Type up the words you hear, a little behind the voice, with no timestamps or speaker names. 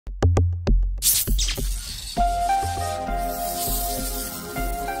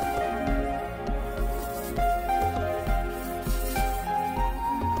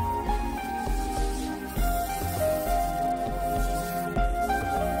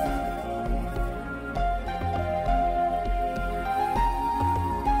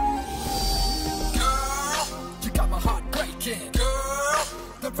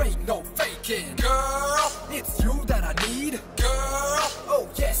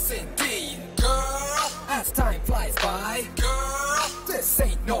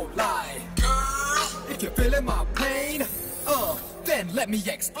no lie. Girl, if you're feeling my pain, then let me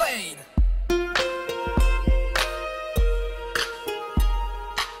explain.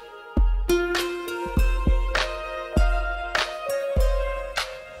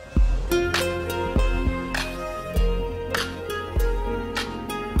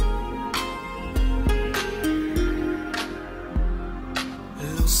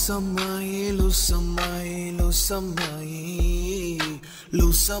 Losammaye, Losammaye, Losammaye,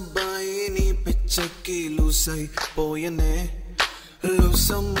 Losammaye ni pichaki losai poyane.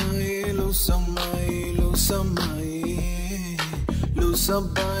 Losammaye, Losammaye, Losammaye,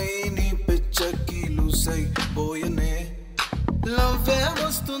 Losammaye ni pichaki losai poyane. Love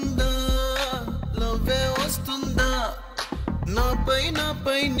vastunda, napai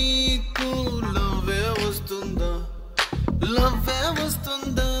neeku love vastunda. Love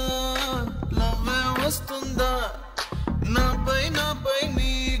vastunda, napai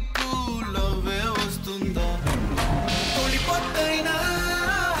neeku love vastunda. Tolipottaina,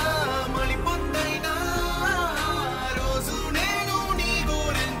 malipottaina, roju nenu nee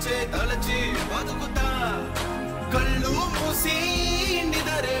gurinche talachi batukuta. Kallu moosi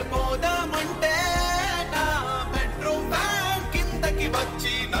nidare podamante na bedroom fan kindaki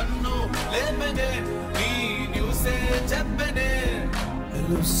vachi nannu lepene nee news cheppene.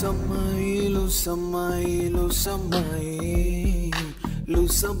 Losammaye, Losammaye, Losammaye,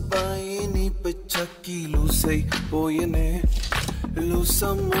 Losammaye ni pichaki losai poyane.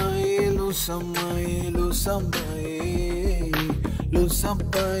 Losammaye, Losammaye, Losammaye,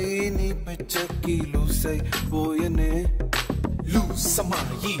 Losammaye ni pichaki losai poyane.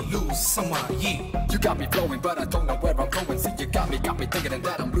 Losammaye, Losammaye, you got me flowing, but I don't know where I'm going. See, you got me thinking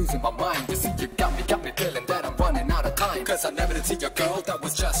that I'm losing my mind. You see, you got me feeling that I'm running out of time. Cause I never did see a girl that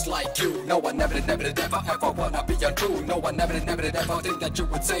was just like you. No, I never did ever wanna be untrue. No, I never did ever think that you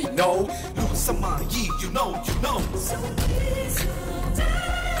would say no. Losammaye, you know. So please,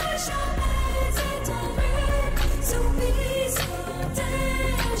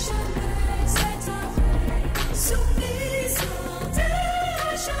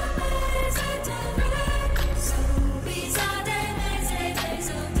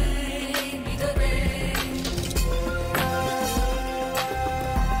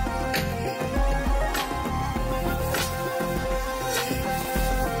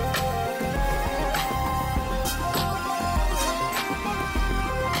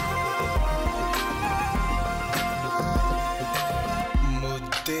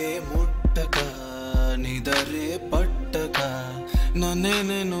 నిదరే పట్టక నన్నే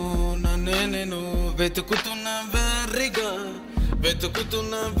నేను వెతుకుతున్న వెర్రిగా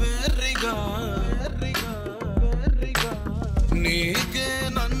నీకే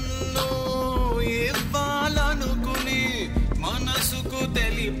నన్ను ఇవ్వాలనుకుని మనసుకు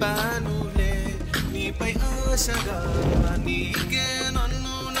తెలిపానులే నీపై ఆశగా. నీకే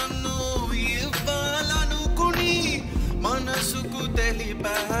నన్ను ఇవ్వాలనుకుని మనసుకు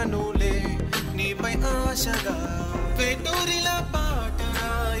తెలిపానులే నీపై ఆశగా. వెటూరిలా పాట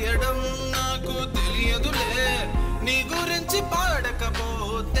రాయడం నాకు తెలియదులే, నీ గురించి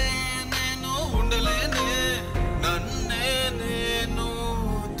పాడకపోతే నేను ఉండలేనే. నన్నే నేను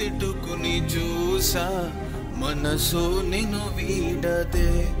తిట్టుకుని చూసా, మనసు నిన్ను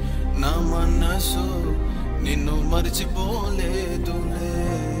వీడదే, నా మనసు నిన్ను మర్చిపోలేదులే.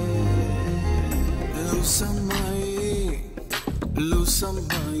 Losammaye,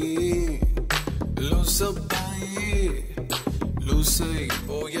 Losammaye, Losammaye, losai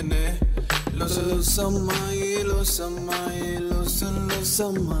poyane. Losammaye, Losammaye,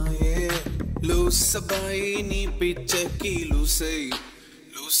 Losammaye, Losammaye ni pichaki losai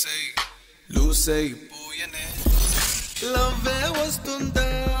poyane. Love vastunda,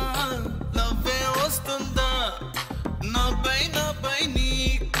 napai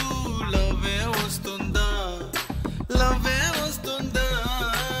neeku love vastunda. Love vastunda,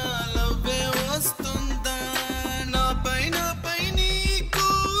 napai neeku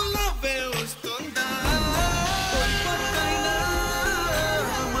love vastunda. Tolipottaina,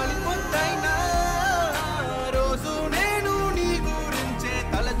 malipottaina, roju nenu nee gurinche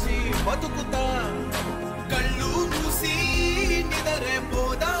talachi batukuta. Kallu moosi nidare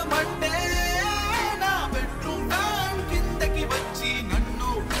podamante na bedroom fan kindaki vachi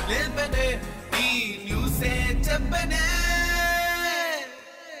nannu lepene nee news cheppene.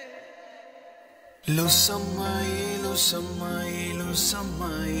 Losammaye, Losammaye,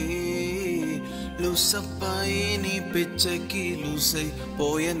 Losammaye, Losammaye ni pichaki losai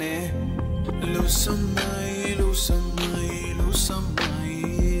poyane. Losammaye, Losammaye,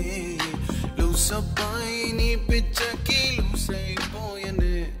 Losammaye, Losammaye ni pichaki losai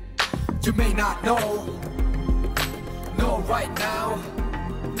poyane. You may not know right now,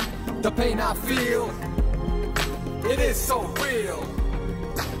 the pain I feel, it is so real.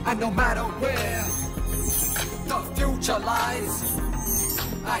 And no matter where the future lies,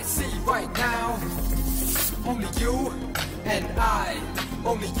 I see right now, only you and I,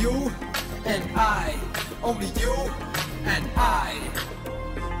 only you and I, only you and I,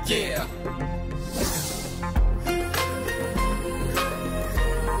 yeah.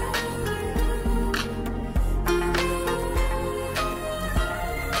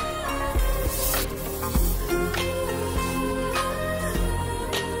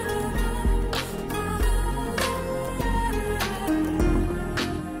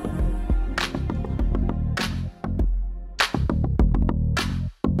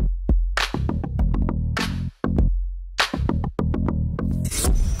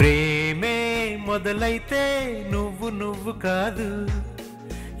 ప్రేమే మొదలైతే నువ్వు నువ్వు కాదు,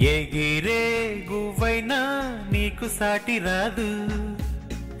 ఎగిరే గువ్వైనా నీకు సాటి రాదు.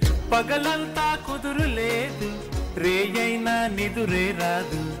 పగలంతా కుదురు లేదు, రేయైనా నిదురే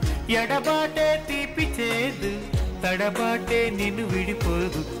రాదు. ఎడబాటే తీపి చేదు, తడబాటే నిన్ను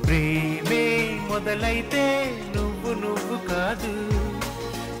విడిపోదు. ప్రేమే మొదలైతే నువ్వు నువ్వు కాదు,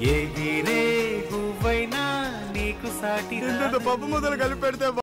 ఎగిరే గువ్వైనా నీకు సాటి రాదు. పప్పు మొదలు కలిపెడితే